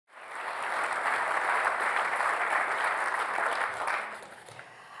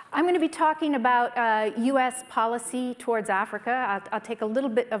I'm going to be talking about US policy towards Africa. I'll take a little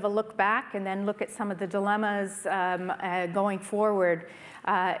bit of a look back and then look at some of the dilemmas going forward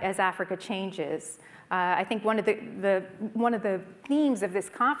as Africa changes. I think one of the themes of this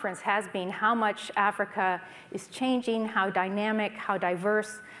conference has been how much Africa is changing, how dynamic, how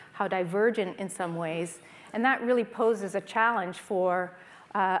diverse, how divergent in some ways. And that really poses a challenge for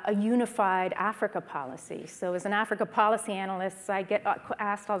a unified Africa policy. So as an Africa policy analyst, I get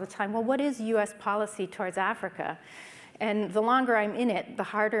asked all the time, well, what is US policy towards Africa? And the longer I'm in it, the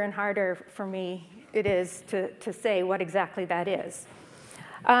harder and harder for me it is to say what exactly that is.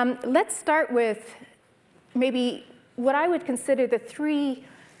 Let's start with maybe what I would consider the three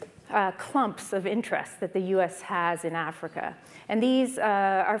clumps of interest that the US has in Africa. And these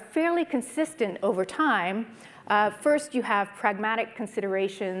are fairly consistent over time. First, you have pragmatic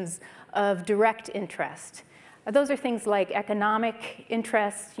considerations of direct interest. Those are things like economic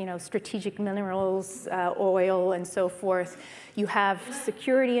interests, strategic minerals, oil, and so forth. You have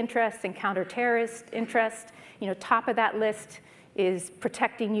security interests and counter-terrorist interest. Top of that list is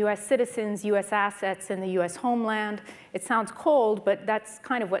protecting US citizens, US assets in the US homeland. It sounds cold, but that's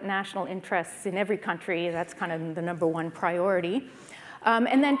kind of what national interests in every country, that's kind of the #1 priority.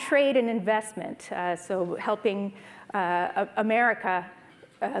 And then trade and investment, so helping America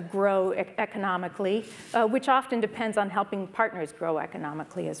grow economically, which often depends on helping partners grow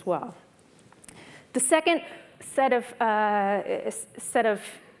economically as well. The second set of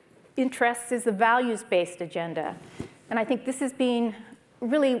interests is the values-based agenda. And I think this has been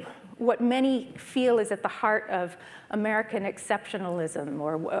really what many feel is at the heart of American exceptionalism,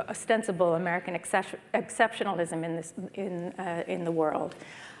 or ostensible American exceptionalism in the world.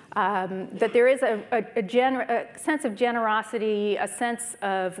 That there is a sense of generosity, a sense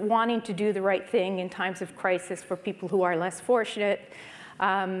of wanting to do the right thing in times of crisis for people who are less fortunate.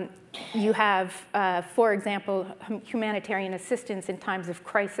 You have, for example, humanitarian assistance in times of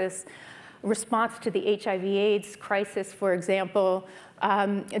crisis, response to the HIV/AIDS crisis, for example,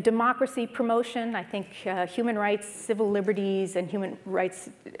 democracy promotion. I think human rights, civil liberties, and human rights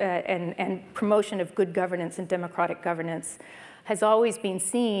and promotion of good governance and democratic governance has always been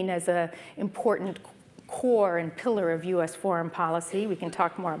seen as an important core and pillar of US foreign policy. We can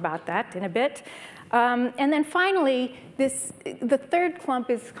talk more about that in a bit. And then finally, the third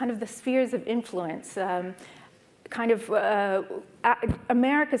clump is kind of the spheres of influence.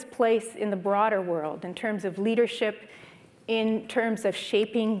 America's place in the broader world in terms of leadership, in terms of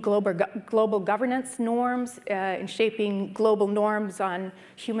shaping global governance norms, in shaping global norms on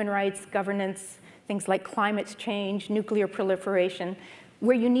human rights, governance, things like climate change, nuclear proliferation,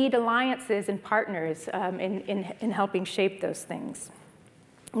 where you need alliances and partners in helping shape those things.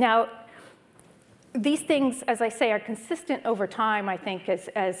 Now, these things, as I say, are consistent over time, I think,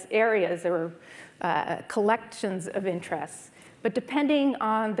 as areas or collections of interests. But depending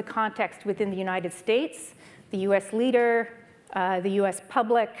on the context within the United States, the US leader, the US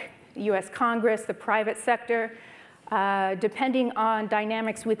public, the US Congress, the private sector, depending on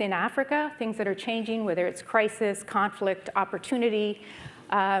dynamics within Africa, things that are changing, whether it's crisis, conflict, opportunity,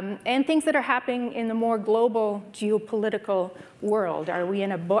 and things that are happening in the more global geopolitical world. Are we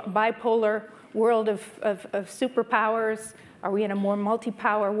in a bipolar world of superpowers? Are we in a more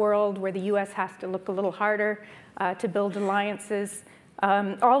multi-power world where the US has to look a little harder to build alliances?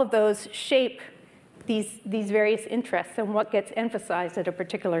 All of those shape these various interests and what gets emphasized at a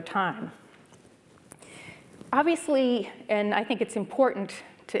particular time. Obviously, and I think it's important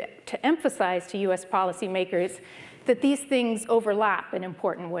to emphasize to US policymakers that these things overlap in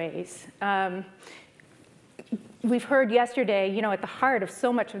important ways. We've heard yesterday, at the heart of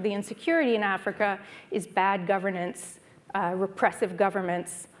so much of the insecurity in Africa is bad governance, repressive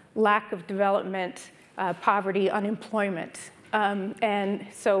governments, lack of development, poverty, unemployment. And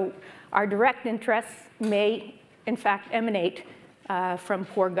so our direct interests may, in fact, emanate from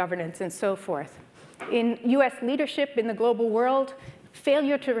poor governance and so forth. In US leadership in the global world,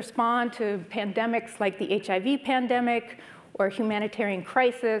 failure to respond to pandemics like the HIV pandemic or humanitarian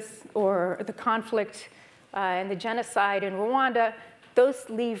crisis or the conflict and the genocide in Rwanda, those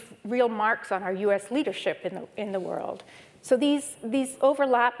leave real marks on our US leadership in the world. So these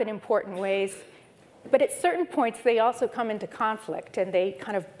overlap in important ways, but at certain points they also come into conflict and they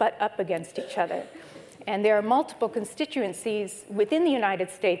kind of butt up against each other. And there are multiple constituencies within the United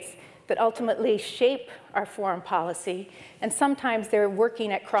States that ultimately shape our foreign policy, and sometimes they're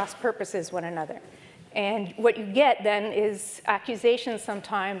working at cross purposes one another. And what you get then is accusations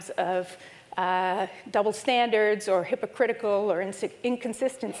sometimes of double standards or hypocritical or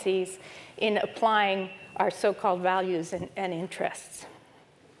inconsistencies in applying our so-called values and interests.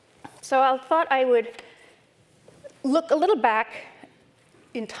 So I thought I would look a little back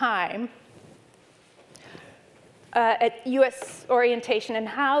in time at US orientation and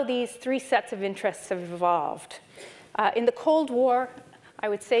how these three sets of interests have evolved. In the Cold War, I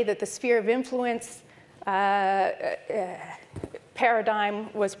would say that the sphere of influence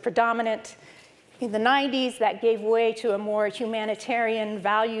paradigm was predominant. In the 90s, that gave way to a more humanitarian,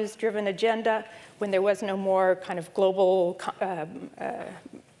 values-driven agenda when there was no more kind of global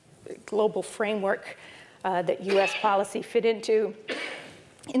framework that US policy fit into.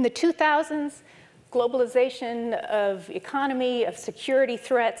 In the 2000s, globalization of economy, of security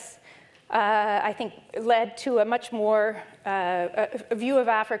threats, I think led to a much more, a view of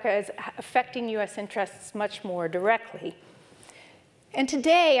Africa as affecting US interests much more directly. And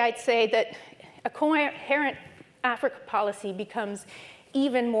today, I'd say that a coherent Africa policy becomes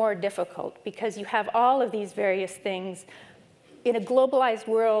even more difficult because you have all of these various things. In a globalized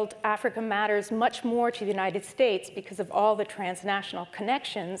world, Africa matters much more to the United States because of all the transnational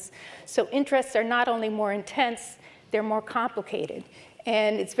connections. So interests are not only more intense, they're more complicated.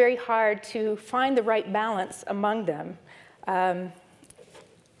 And it's very hard to find the right balance among them.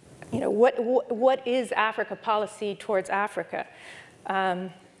 What is Africa policy towards Africa?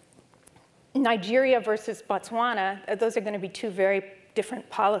 Nigeria versus Botswana, those are going to be two very different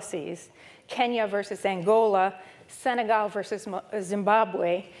policies. Kenya versus Angola, Senegal versus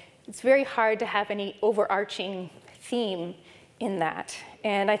Zimbabwe. It's very hard to have any overarching theme in that.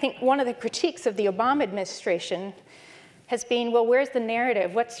 And I think one of the critiques of the Obama administration has been, well, where's the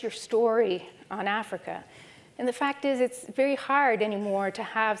narrative? What's your story on Africa? And the fact is, it's very hard anymore to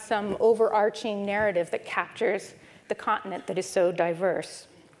have some overarching narrative that captures the continent that is so diverse.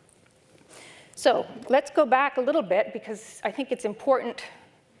 So let's go back a little bit because I think it's important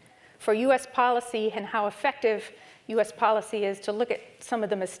for US policy and how effective US policy is to look at some of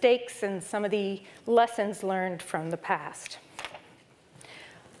the mistakes and some of the lessons learned from the past.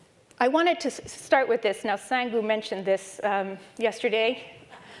 I wanted to start with this. Now, Sangu mentioned this yesterday.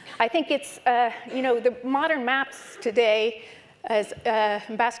 I think it's, the modern maps today, as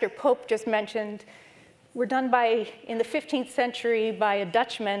Ambassador Pope just mentioned, were done in the 15th century by a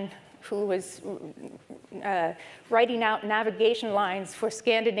Dutchman who was writing out navigation lines for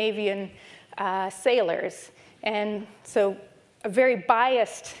Scandinavian sailors. And so a very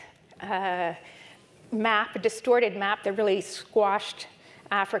biased map, a distorted map that really squashed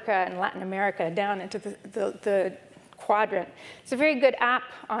Africa and Latin America down into the quadrant. It's a very good app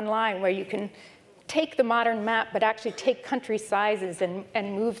online where you can take the modern map, but actually take country sizes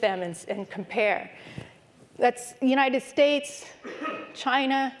and move them and compare. That's the United States,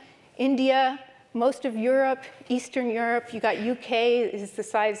 China, India, most of Europe, Eastern Europe. You got UK is the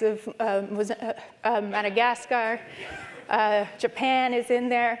size of Madagascar. Japan is in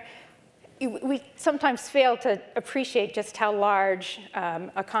there. We sometimes fail to appreciate just how large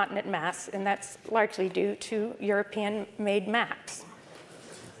a continent mass, and that's largely due to European-made maps.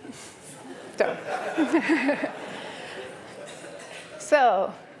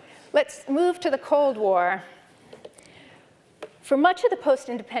 So let's move to the Cold War. For much of the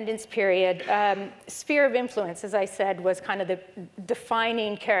post-independence period, sphere of influence, as I said, was kind of the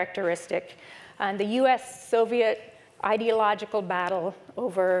defining characteristic. And the US-Soviet ideological battle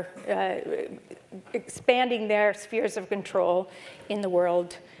over expanding their spheres of control in the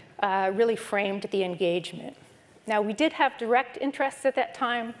world really framed the engagement. Now, we did have direct interests at that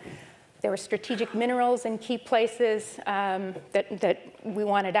time. There were strategic minerals in key places that we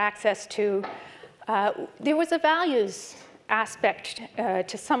wanted access to. There was a values aspect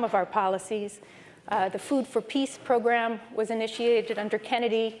to some of our policies. The Food for Peace program was initiated under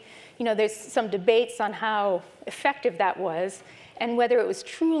Kennedy. There's some debates on how effective that was and whether it was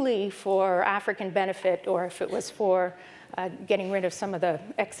truly for African benefit or if it was for getting rid of some of the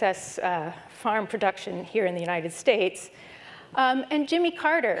excess farm production here in the United States. And Jimmy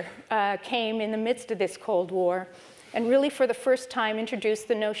Carter came in the midst of this Cold War and really for the first time introduced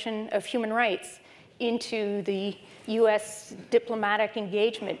the notion of human rights into the US diplomatic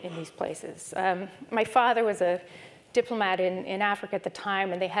engagement in these places. My father was a diplomat in Africa at the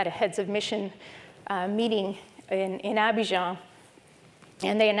time, and they had a heads of mission meeting in Abidjan,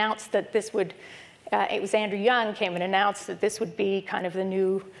 and they announced that this would, it was Andrew Young came and announced that this would be kind of the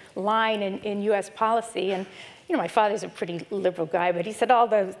new line in US policy. And my father's a pretty liberal guy, but he said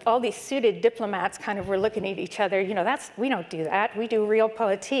all these suited diplomats kind of were looking at each other, we don't do that, we do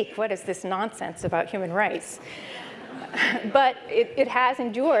realpolitik. What is this nonsense about human rights? But it has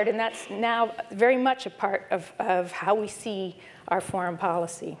endured, and that's now very much a part of how we see our foreign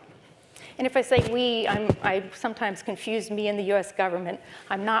policy. And if I say we, I sometimes confuse me and the US government.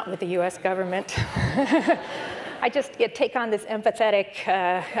 I'm not with the US government. I just take on this empathetic,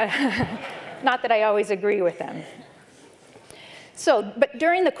 not that I always agree with them. So, but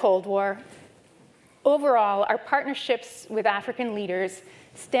during the Cold War, overall, our partnerships with African leaders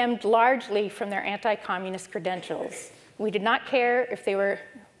stemmed largely from their anti-communist credentials. We did not care if they were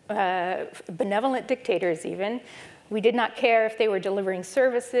benevolent dictators even. We did not care if they were delivering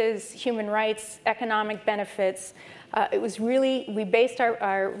services, human rights, economic benefits. It was really, we based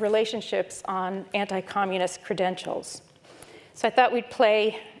our relationships on anti-communist credentials. So I thought we'd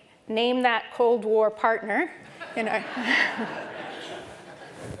play Name That Cold War Partner.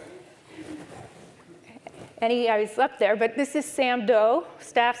 I was up there, but this is Sam Doe,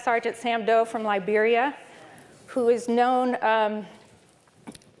 Staff Sergeant Sam Doe from Liberia, who is known,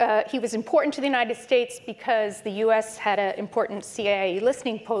 he was important to the United States because the US had an important CIA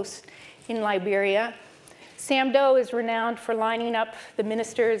listening post in Liberia. Sam Doe is renowned for lining up the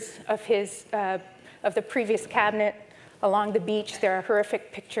ministers of the previous cabinet along the beach. There are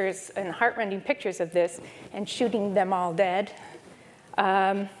horrific pictures and heartrending pictures of this, and shooting them all dead.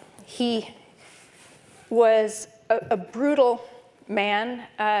 He was a brutal man,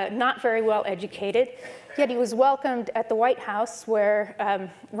 not very well educated, yet he was welcomed at the White House, where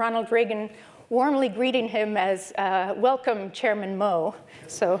Ronald Reagan warmly greeted him as welcome Chairman Mo.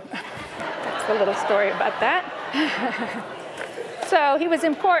 So that's a little story about that. So he was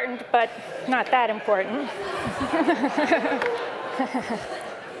important, but not that important.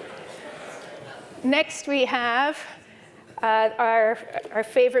 Next we have our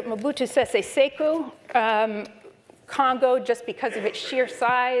favorite Mobutu Sese Seko, Congo, just because of its sheer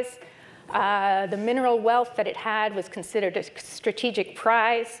size. The mineral wealth that it had was considered a strategic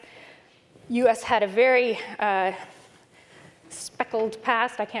prize. US had a very speckled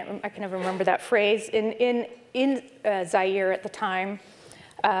past, I can never remember that phrase, in Zaire at the time.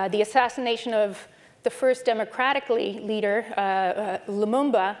 The assassination of the first democratically leader,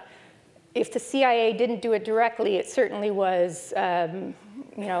 Lumumba, if the CIA didn't do it directly, it certainly was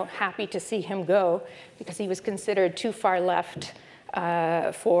happy to see him go, because he was considered too far left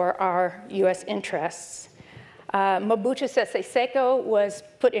for our US interests. Mobutu Sese Seko was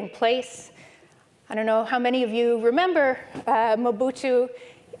put in place. I don't know how many of you remember Mobutu.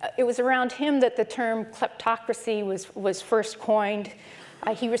 It was around him that the term kleptocracy was first coined.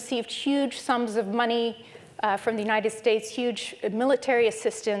 He received huge sums of money from the United States, huge military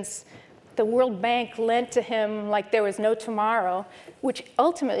assistance. The World Bank lent to him like there was no tomorrow, which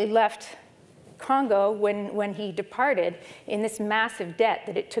ultimately left Congo, when he departed, in this massive debt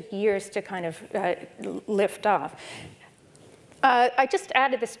that it took years to kind of lift off. I just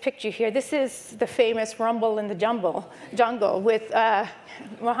added this picture here. This is the famous Rumble in the Jungle with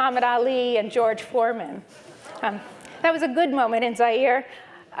Muhammad Ali and George Foreman. That was a good moment in Zaire.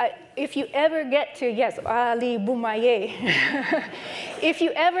 If you ever get to, yes, Ali Boumaye. If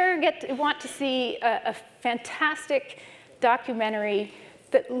you ever want to see a fantastic documentary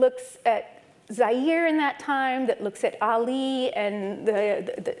that looks at Zaire in that time, that looks at Ali, and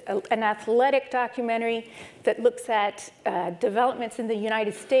an athletic documentary that looks at developments in the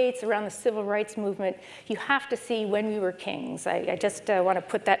United States around the civil rights movement, you have to see When We Were Kings. I just want to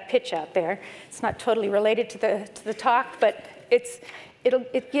put that pitch out there. It's not totally related to the talk, but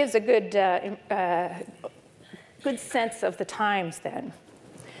it gives a good sense of the times then.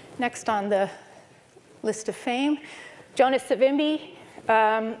 Next on the list of fame, Jonas Savimbi.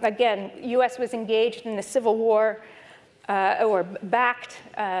 Again, US was engaged in the civil war, or backed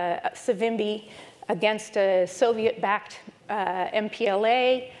Savimbi against a Soviet-backed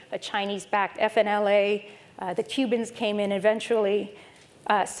MPLA, a Chinese-backed FNLA. The Cubans came in eventually.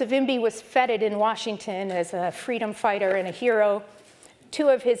 Savimbi was feted in Washington as a freedom fighter and a hero. Two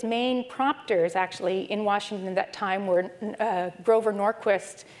of his main prompters, actually, in Washington at that time were Grover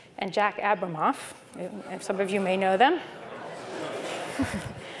Norquist and Jack Abramoff. Some of you may know them.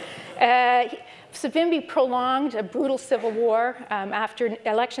 Savimbi prolonged a brutal civil war. After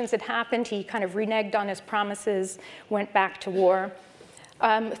elections had happened, he kind of reneged on his promises, went back to war.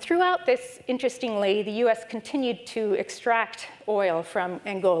 Throughout this, interestingly, the US continued to extract oil from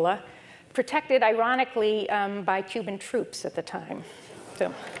Angola, protected, ironically, by Cuban troops at the time.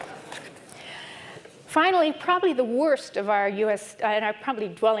 So, finally, probably the worst of our US, and I'm probably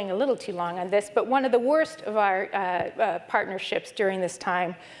dwelling a little too long on this, but one of the worst of our partnerships during this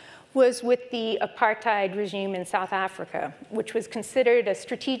time was with the apartheid regime in South Africa, which was considered a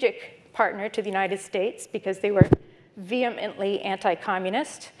strategic partner to the United States because they were vehemently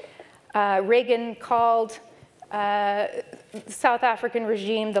anti-communist. Reagan called South African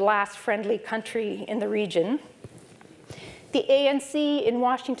regime the last friendly country in the region. The ANC in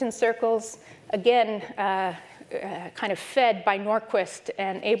Washington circles, again, kind of fed by Norquist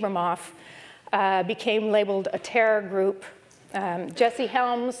and Abramoff, became labeled a terror group. Jesse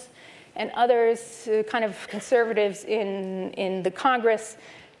Helms and others, kind of conservatives in the Congress,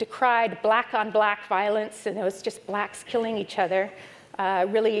 decried black-on-black violence, and it was just blacks killing each other,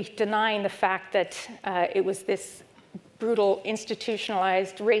 really denying the fact that it was this brutal,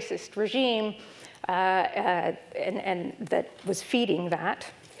 institutionalized, racist regime and that was feeding that.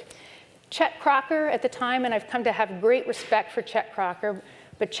 Chet Crocker at the time, and I've come to have great respect for Chet Crocker,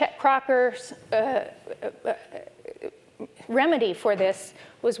 but Chet Crocker's remedy for this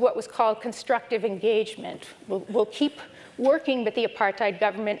was what was called constructive engagement. We'll keep working with the apartheid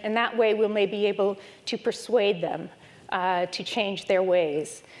government, and that way we may be able to persuade them to change their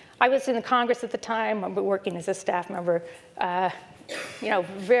ways. I was in the Congress at the time, I'm working as a staff member, you know,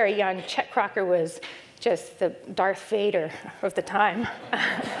 very young. Chet Crocker was just the Darth Vader of the time.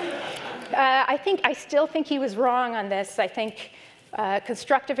 I still think he was wrong on this. I think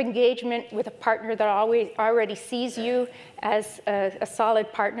constructive engagement with a partner that already sees you as a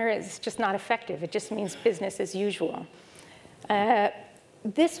solid partner is just not effective. It just means business as usual.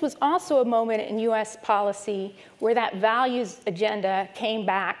 This was also a moment in US policy where that values agenda came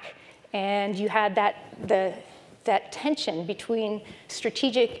back, and you had that tension between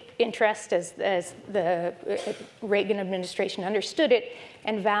strategic interest as the Reagan administration understood it,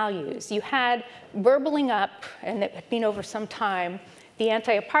 and values. You had burbling up, and it had been over some time, the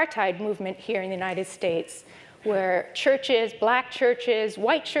anti-apartheid movement here in the United States, where churches, black churches,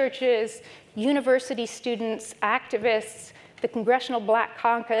 white churches, university students, activists, the Congressional Black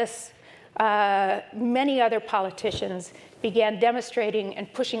Caucus, many other politicians began demonstrating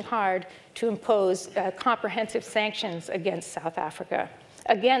and pushing hard to impose comprehensive sanctions against South Africa,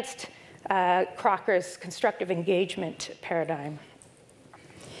 against Crocker's constructive engagement paradigm.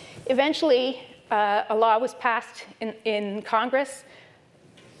 Eventually, a law was passed in Congress.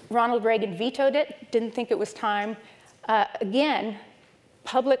 Ronald Reagan vetoed it, didn't think it was time. Again,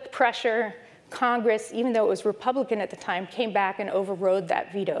 public pressure, Congress, even though it was Republican at the time, came back and overrode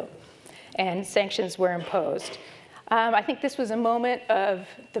that veto, and sanctions were imposed. I think this was a moment of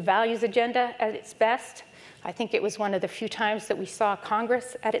the values agenda at its best. I think it was one of the few times that we saw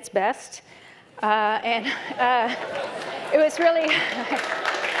Congress at its best. It was really,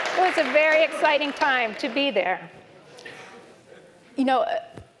 it was a very exciting time to be there. You know,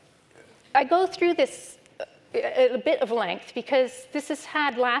 I go through this at a bit of length because this has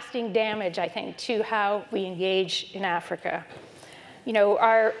had lasting damage, I think, to how we engage in Africa. You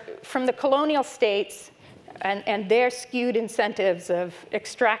know, from the colonial states and their skewed incentives of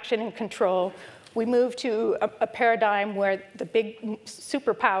extraction and control, we moved to a paradigm where the big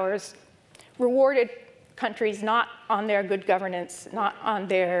superpowers rewarded countries not on their good governance, not on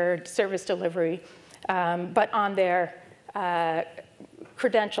their service delivery, but on their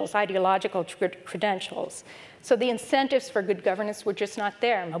credentials, ideological credentials. So the incentives for good governance were just not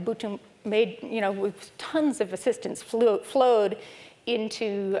there. Mobutu made, you know, with tons of assistance flowed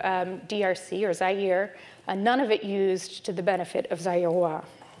into DRC or Zaire, none of it used to the benefit of Zaïrois.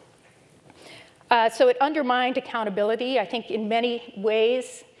 So it undermined accountability, I think, in many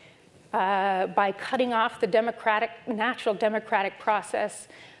ways, by cutting off the natural democratic process.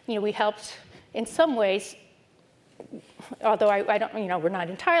 You know, we helped in some ways, although I don't, you know, we're not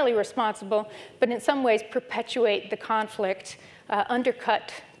entirely responsible, but in some ways perpetuate the conflict,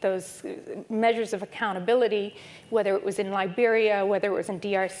 undercut those measures of accountability, whether it was in Liberia, whether it was in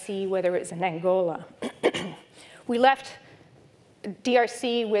DRC, whether it was in Angola. We left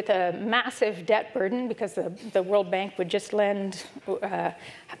DRC with a massive debt burden because the World Bank would just lend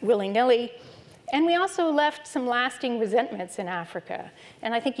willy-nilly. And we also left some lasting resentments in Africa.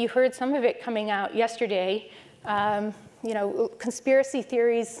 And I think you heard some of it coming out yesterday. You know, conspiracy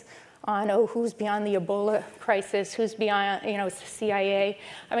theories on, oh, who's beyond the Ebola crisis, who's beyond, you know, CIA.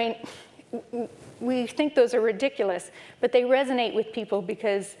 I mean, we think those are ridiculous, but they resonate with people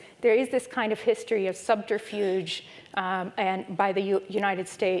because there is this kind of history of subterfuge and by the United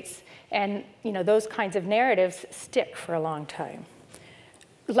States, and you know, those kinds of narratives stick for a long time.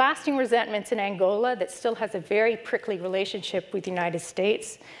 Lasting resentments in Angola that still has a very prickly relationship with the United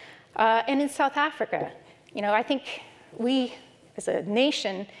States, and in South Africa. You know, I think we, as a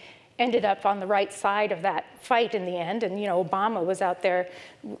nation, ended up on the right side of that fight in the end, and you know, Obama was out there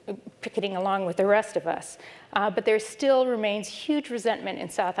picketing along with the rest of us. But there still remains huge resentment in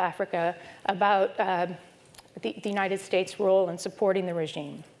South Africa about the United States' role in supporting the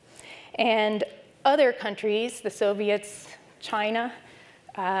regime. And other countries, the Soviets, China,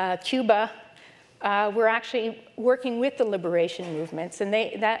 Cuba, were actually working with the liberation movements, and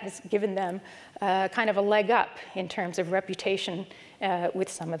that has given them kind of a leg up in terms of reputation with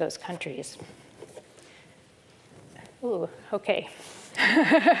some of those countries. Ooh, okay.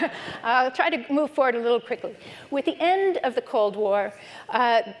 I'll try to move forward a little quickly. With the end of the Cold War,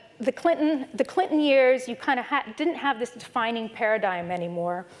 the Clinton years, you kind of didn't have this defining paradigm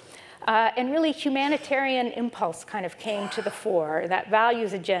anymore. And really, humanitarian impulse kind of came to the fore, that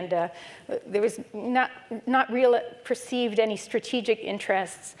values agenda. There was not real perceived any strategic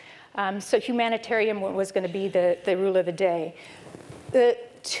interests. So humanitarian was going to be the rule of the day. The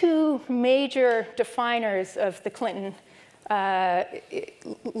two major definers of the Clinton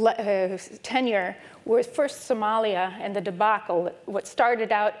tenure were first Somalia and the debacle. What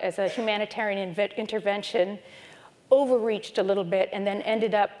started out as a humanitarian intervention overreached a little bit and then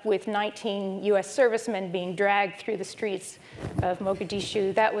ended up with 19 US servicemen being dragged through the streets of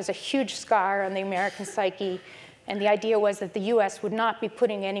Mogadishu. That was a huge scar on the American psyche. And the idea was that the US would not be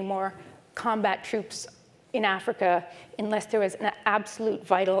putting any more combat troops in Africa unless there was an absolute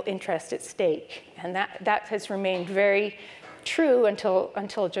vital interest at stake. And that has remained very true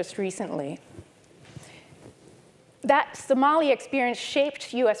until just recently. That Somalia experience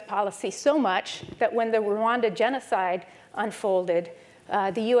shaped US policy so much that when the Rwanda genocide unfolded,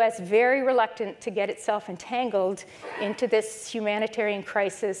 the US, very reluctant to get itself entangled into this humanitarian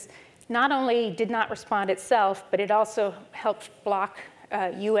crisis, not only did not respond itself, but it also helped block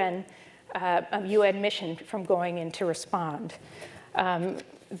a UN mission from going in to respond.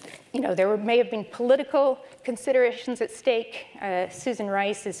 There may have been political considerations at stake. Susan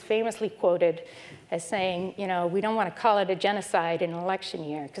Rice is famously quoted as saying, we don't want to call it a genocide in an election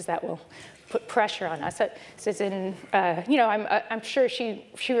year because that will put pressure on us. I'm sure she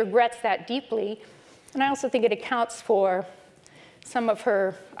regrets that deeply. And I also think it accounts for some of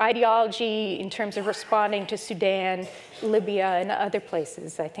her ideology in terms of responding to Sudan, Libya, and other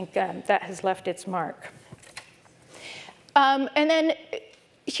places. I think that has left its mark. And then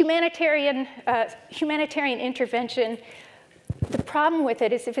humanitarian intervention, the problem with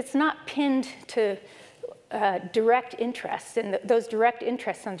it is if it's not pinned to direct interests, and those direct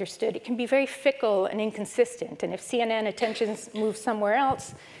interests understood, it can be very fickle and inconsistent. And if CNN attentions move somewhere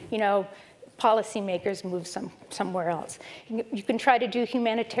else, policymakers move somewhere else. You can try to do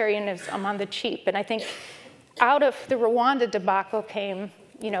humanitarianism on the cheap. And I think out of the Rwanda debacle came,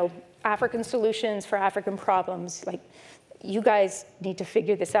 African solutions for African problems, like you guys need to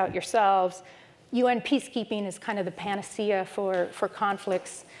figure this out yourselves. UN peacekeeping is kind of the panacea for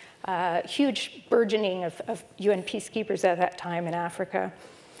conflicts. Huge burgeoning of UN peacekeepers at that time in Africa.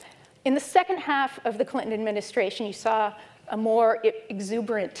 In the second half of the Clinton administration, you saw a more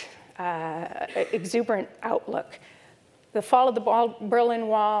exuberant outlook. The fall of the Berlin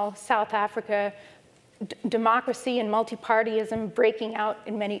Wall, South Africa, democracy and multipartyism breaking out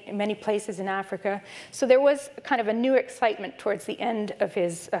in many places in Africa. So there was kind of a new excitement towards the end of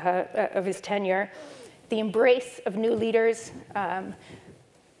his tenure. The embrace of new leaders,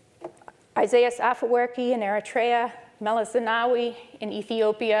 Isaias Afwerki in Eritrea, Meles Zenawi in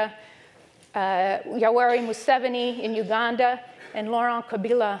Ethiopia, Yoweri Museveni in Uganda, and Laurent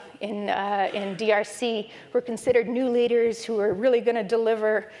Kabila in DRC were considered new leaders who were really going to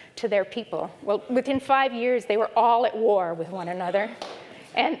deliver to their people. Well, within 5 years, they were all at war with one another.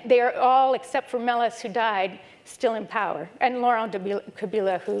 And they are all, except for Meles, who died, still in power. And Laurent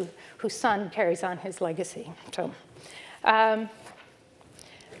Kabila, whose son carries on his legacy. So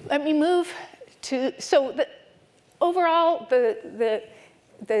let me move to, overall, the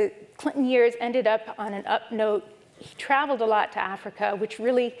Clinton years ended up on an up note. He traveled a lot to Africa, which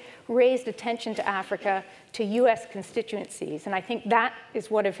really raised attention to Africa, to US constituencies. And I think that is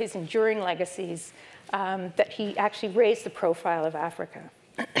one of his enduring legacies, that he actually raised the profile of Africa.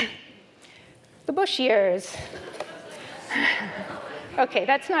 The Bush years. Okay,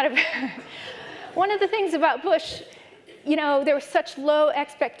 that's not a... One of the things about Bush, there were such low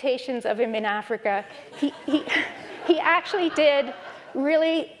expectations of him in Africa. He actually did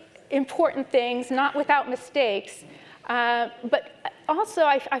really important things, not without mistakes, but also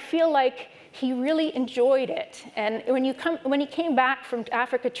I feel like he really enjoyed it. And when he came back from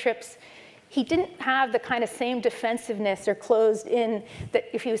Africa trips, he didn't have the kind of same defensiveness or closed in that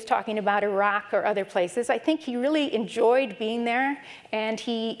if he was talking about Iraq or other places. I think he really enjoyed being there, and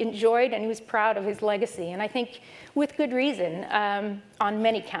he enjoyed and he was proud of his legacy. And I think with good reason, on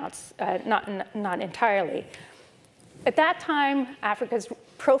many counts, not entirely. At that time, Africa's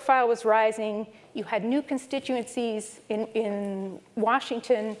profile was rising. You had new constituencies in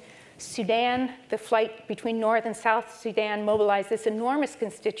Washington. Sudan, the flight between North and South Sudan mobilized this enormous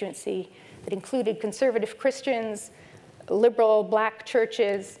constituency that included conservative Christians, liberal black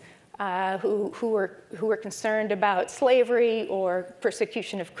churches, who were concerned about slavery or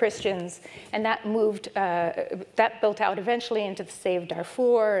persecution of Christians, and that built out eventually into the Save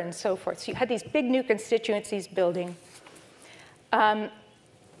Darfur and so forth. So you had these big new constituencies building.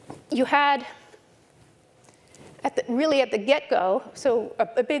 You had, really at the get-go, so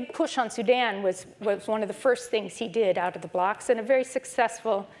a big push on Sudan was one of the first things he did out of the blocks, and a very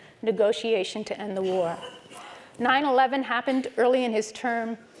successful negotiation to end the war. 9/11 happened early in his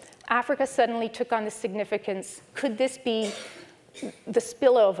term. Africa suddenly took on the significance. Could this be the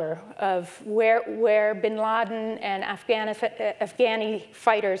spillover of where bin Laden and Afghani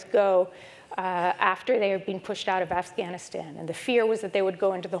fighters go after they have been pushed out of Afghanistan? And the fear was that they would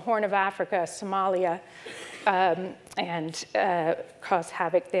go into the Horn of Africa, Somalia, and cause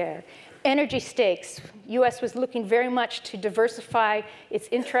havoc there. Energy stakes. US was looking very much to diversify its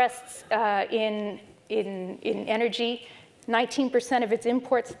interests in energy. 19% of its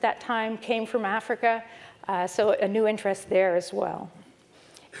imports at that time came from Africa, so a new interest there as well.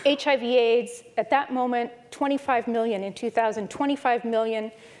 HIV/AIDS, at that moment, 25 million in 2000, 25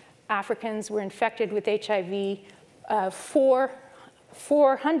 million Africans were infected with HIV, 4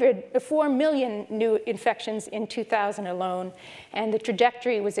 million new infections in 2000 alone, and the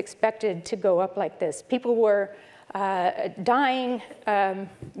trajectory was expected to go up like this. People were dying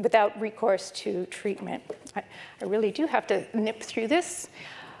without recourse to treatment. I really do have to nip through this.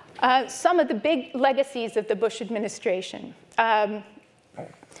 Some of the big legacies of the Bush administration.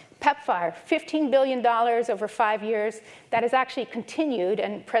 PEPFAR, $15 billion over 5 years. That has actually continued,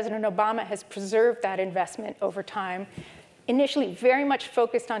 and President Obama has preserved that investment over time. Initially very much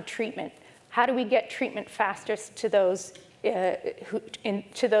focused on treatment. How do we get treatment fastest to those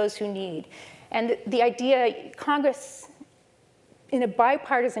who need? And the idea, Congress, in a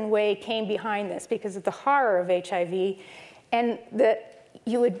bipartisan way, came behind this because of the horror of HIV, and that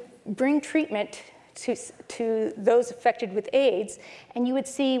you would bring treatment to those affected with AIDS, and you would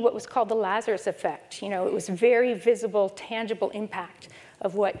see what was called the Lazarus effect. You know, it was very visible, tangible impact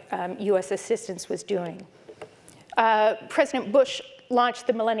of what US assistance was doing. President Bush launched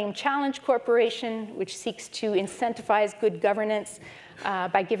the Millennium Challenge Corporation, which seeks to incentivize good governance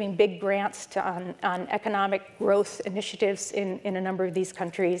by giving big grants on economic growth initiatives in a number of these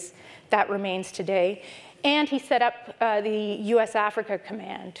countries. That remains today. And he set up the US Africa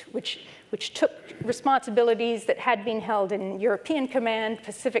Command, which took responsibilities that had been held in European Command,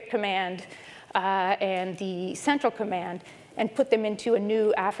 Pacific Command, and the Central Command, and put them into a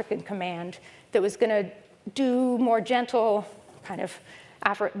new African Command that was going to do more gentle kind of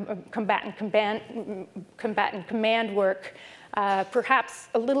combatant command work, perhaps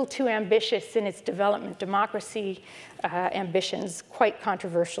a little too ambitious in its development democracy ambitions, quite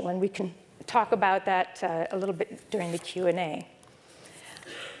controversial, and we can talk about that a little bit during the Q&A.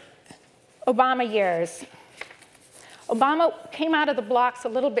 Obama years. Obama came out of the blocks a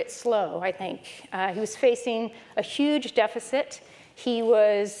little bit slow, I think. He was facing a huge deficit. He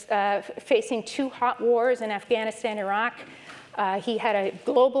was facing 2 hot wars in Afghanistan, Iraq. He had a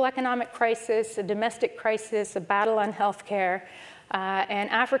global economic crisis, a domestic crisis, a battle on healthcare, and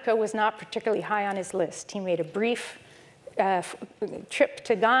Africa was not particularly high on his list. He made a brief trip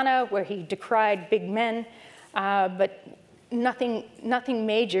to Ghana where he decried big men, but nothing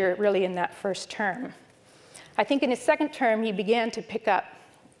major really in that first term. I think in his second term, he began to pick up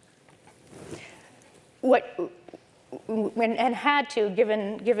and had to,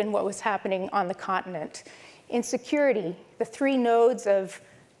 given what was happening on the continent. Insecurity, the 3 nodes of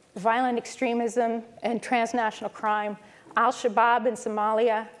violent extremism and transnational crime, Al-Shabaab in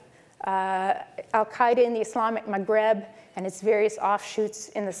Somalia, Al-Qaeda in the Islamic Maghreb and its various offshoots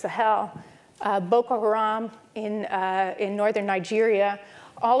in the Sahel, Boko Haram in northern Nigeria,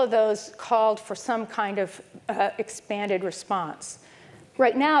 all of those called for some kind of expanded response.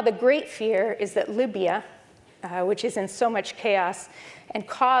 Right now, the great fear is that Libya, which is in so much chaos and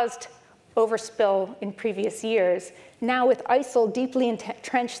caused overspill in previous years, now with ISIL deeply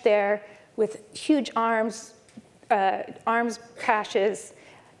entrenched there, with huge arms caches,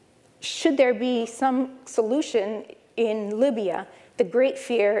 should there be some solution in Libya, the great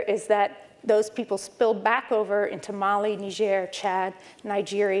fear is that those people spill back over into Mali, Niger, Chad,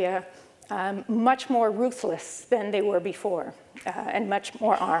 Nigeria, much more ruthless than they were before, and much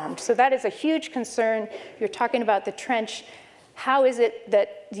more armed. So that is a huge concern. You're talking about the trench. How is it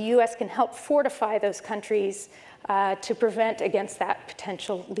that the US can help fortify those countries to prevent against that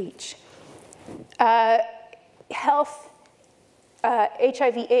potential leach? Health,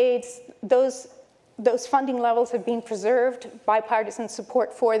 HIV/AIDS, those funding levels have been preserved, bipartisan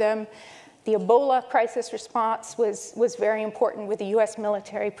support for them. The Ebola crisis response was very important with the US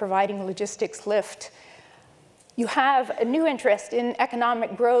military providing logistics lift. You have a new interest in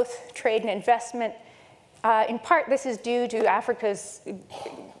economic growth, trade and investment. In part, this is due to Africa's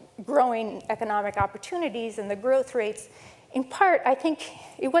growing economic opportunities and the growth rates. In part, I think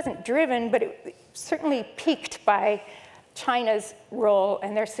it wasn't driven, but it certainly peaked by China's role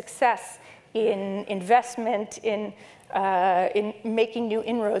and their success in investment, in making new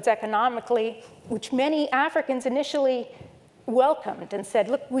inroads economically, which many Africans initially welcomed and said,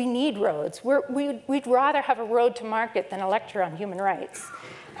 look, we need roads. We'd rather have a road to market than a lecture on human rights.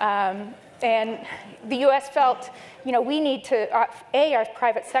 And the US felt, we need to, A, our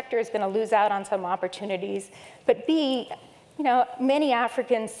private sector is going to lose out on some opportunities, but B, many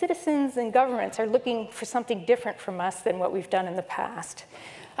African citizens and governments are looking for something different from us than what we've done in the past.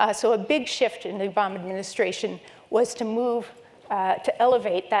 So a big shift in the Obama administration was to move, to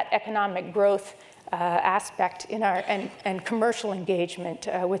elevate that economic growth aspect in our, and commercial engagement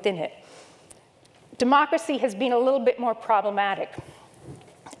within it. Democracy has been a little bit more problematic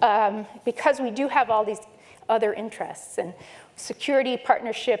because we do have all these other interests and security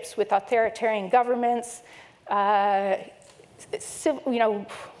partnerships with authoritarian governments. The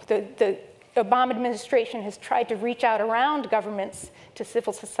Obama administration has tried to reach out around governments to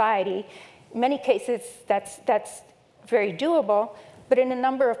civil society. In many cases, that's very doable, but in a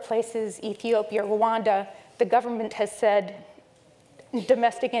number of places, Ethiopia, Rwanda, the government has said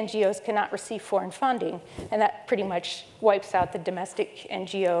domestic NGOs cannot receive foreign funding, and that pretty much wipes out the domestic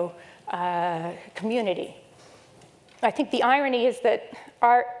NGO community. I think the irony is that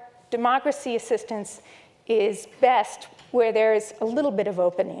our democracy assistance is best where there's a little bit of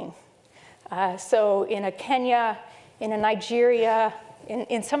opening. So in a Kenya, in a Nigeria,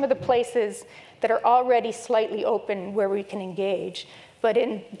 in some of the places that are already slightly open where we can engage. But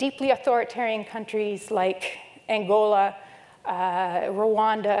in deeply authoritarian countries like Angola,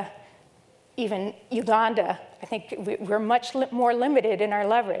 Rwanda, even Uganda, I think we're much more limited in our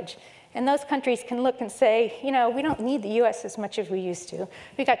leverage. And those countries can look and say, we don't need the US as much as we used to.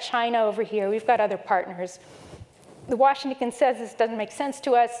 We've got China over here, we've got other partners. The Washington says this doesn't make sense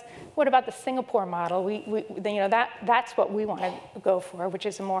to us. What about the Singapore model? That's what we want to go for, which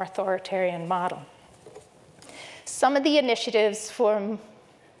is a more authoritarian model. Some of the initiatives from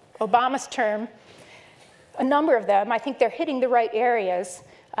Obama's term, a number of them, I think they're hitting the right areas,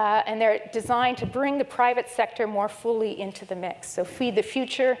 and they're designed to bring the private sector more fully into the mix. So Feed the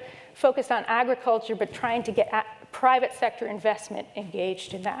Future, focused on agriculture, but trying to get private sector investment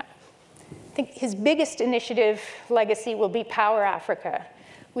engaged in that. I think his biggest initiative legacy will be Power Africa.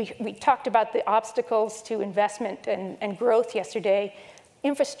 We talked about the obstacles to investment and growth yesterday.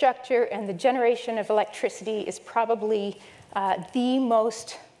 Infrastructure and the generation of electricity is probably the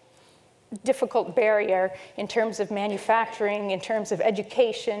most difficult barrier in terms of manufacturing, in terms of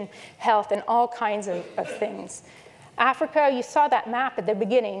education, health, and all kinds of things. Africa, you saw that map at the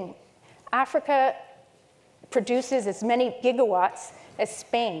beginning. Africa produces as many gigawatts as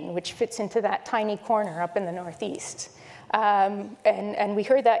Spain, which fits into that tiny corner up in the Northeast. And we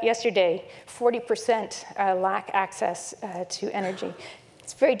heard that yesterday, 40% lack access to energy.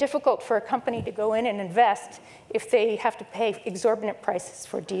 It's very difficult for a company to go in and invest if they have to pay exorbitant prices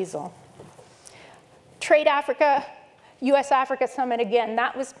for diesel. Trade Africa, US-Africa Summit, again,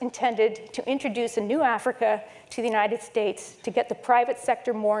 that was intended to introduce a new Africa to the United States, to get the private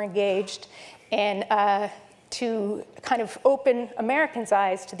sector more engaged, and to kind of open Americans'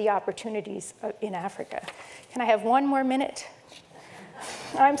 eyes to the opportunities in Africa. Can I have one more minute?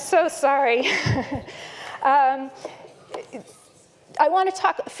 I'm so sorry. I want to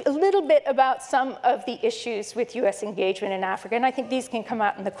talk a little bit about some of the issues with US engagement in Africa, and I think these can come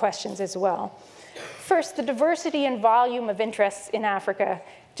out in the questions as well. First, the diversity and volume of interests in Africa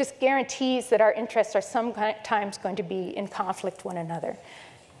just guarantees that our interests are sometimes going to be in conflict with one another.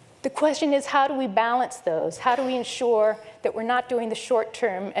 The question is, how do we balance those? How do we ensure that we're not doing the short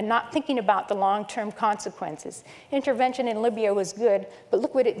term and not thinking about the long-term consequences? Intervention in Libya was good, but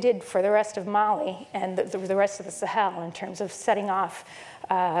look what it did for the rest of Mali and the rest of the Sahel in terms of setting off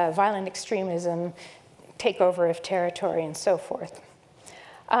violent extremism, takeover of territory, and so forth.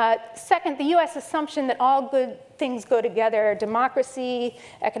 Second, the US assumption that all good things go together, democracy,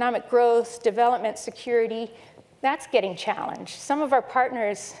 economic growth, development, security, that's getting challenged. Some of our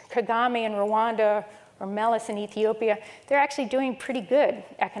partners, Kagame in Rwanda or Melis in Ethiopia, they're actually doing pretty good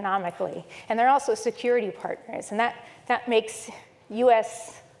economically. And they're also security partners. And that makes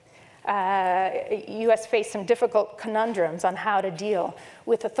US US faced some difficult conundrums on how to deal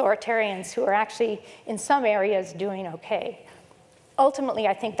with authoritarians who are actually, in some areas, doing okay. Ultimately,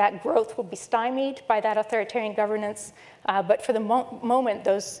 I think that growth will be stymied by that authoritarian governance, but for the moment,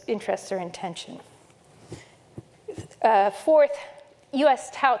 those interests are in tension. Fourth, US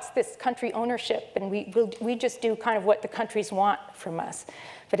touts this country ownership, and we just do kind of what the countries want from us.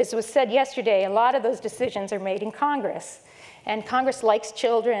 But as was said yesterday, a lot of those decisions are made in Congress. And Congress likes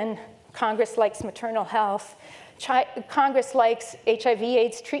children, Congress likes maternal health, Congress likes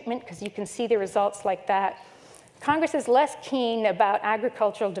HIV/AIDS treatment, because you can see the results like that. Congress is less keen about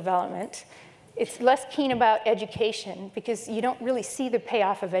agricultural development. It's less keen about education, because you don't really see the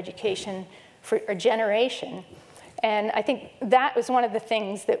payoff of education for a generation. And I think that was one of the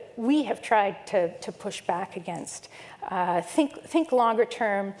things that we have tried to push back against. Think longer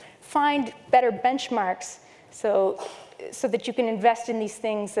term, find better benchmarks so that you can invest in these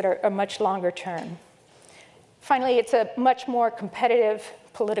things that are much longer term. Finally, it's a much more competitive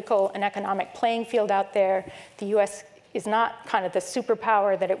political and economic playing field out there. The US is not kind of the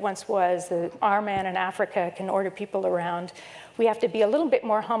superpower that it once was. The R-man in Africa can order people around. We have to be a little bit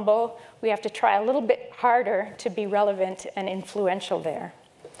more humble. We have to try a little bit harder to be relevant and influential there.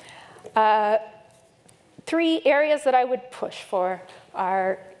 3 areas that I would push for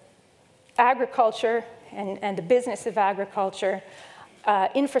are agriculture and the business of agriculture,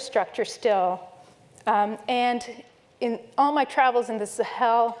 infrastructure still, and in all my travels in the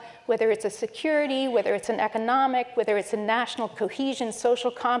Sahel, whether it's a security, whether it's an economic, whether it's a national cohesion,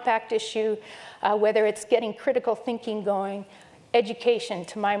 social compact issue, whether it's getting critical thinking going, education,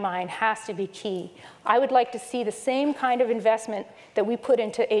 to my mind, has to be key. I would like to see the same kind of investment that we put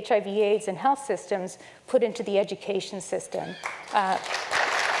into HIV/AIDS and health systems put into the education system.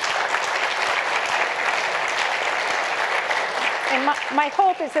 And my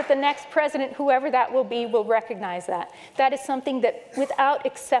hope is that the next president, whoever that will be, will recognize that. That is something that, without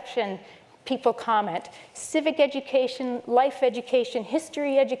exception, people comment. Civic education, life education,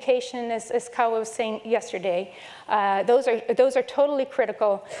 history education, as Kawa was saying yesterday, those are totally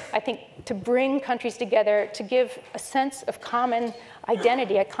critical, I think, to bring countries together, to give a sense of common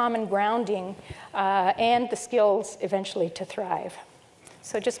identity, a common grounding, and the skills eventually to thrive.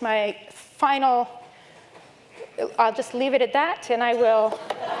 So just my final, I'll just leave it at that, and I will,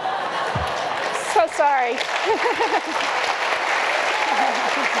 so sorry.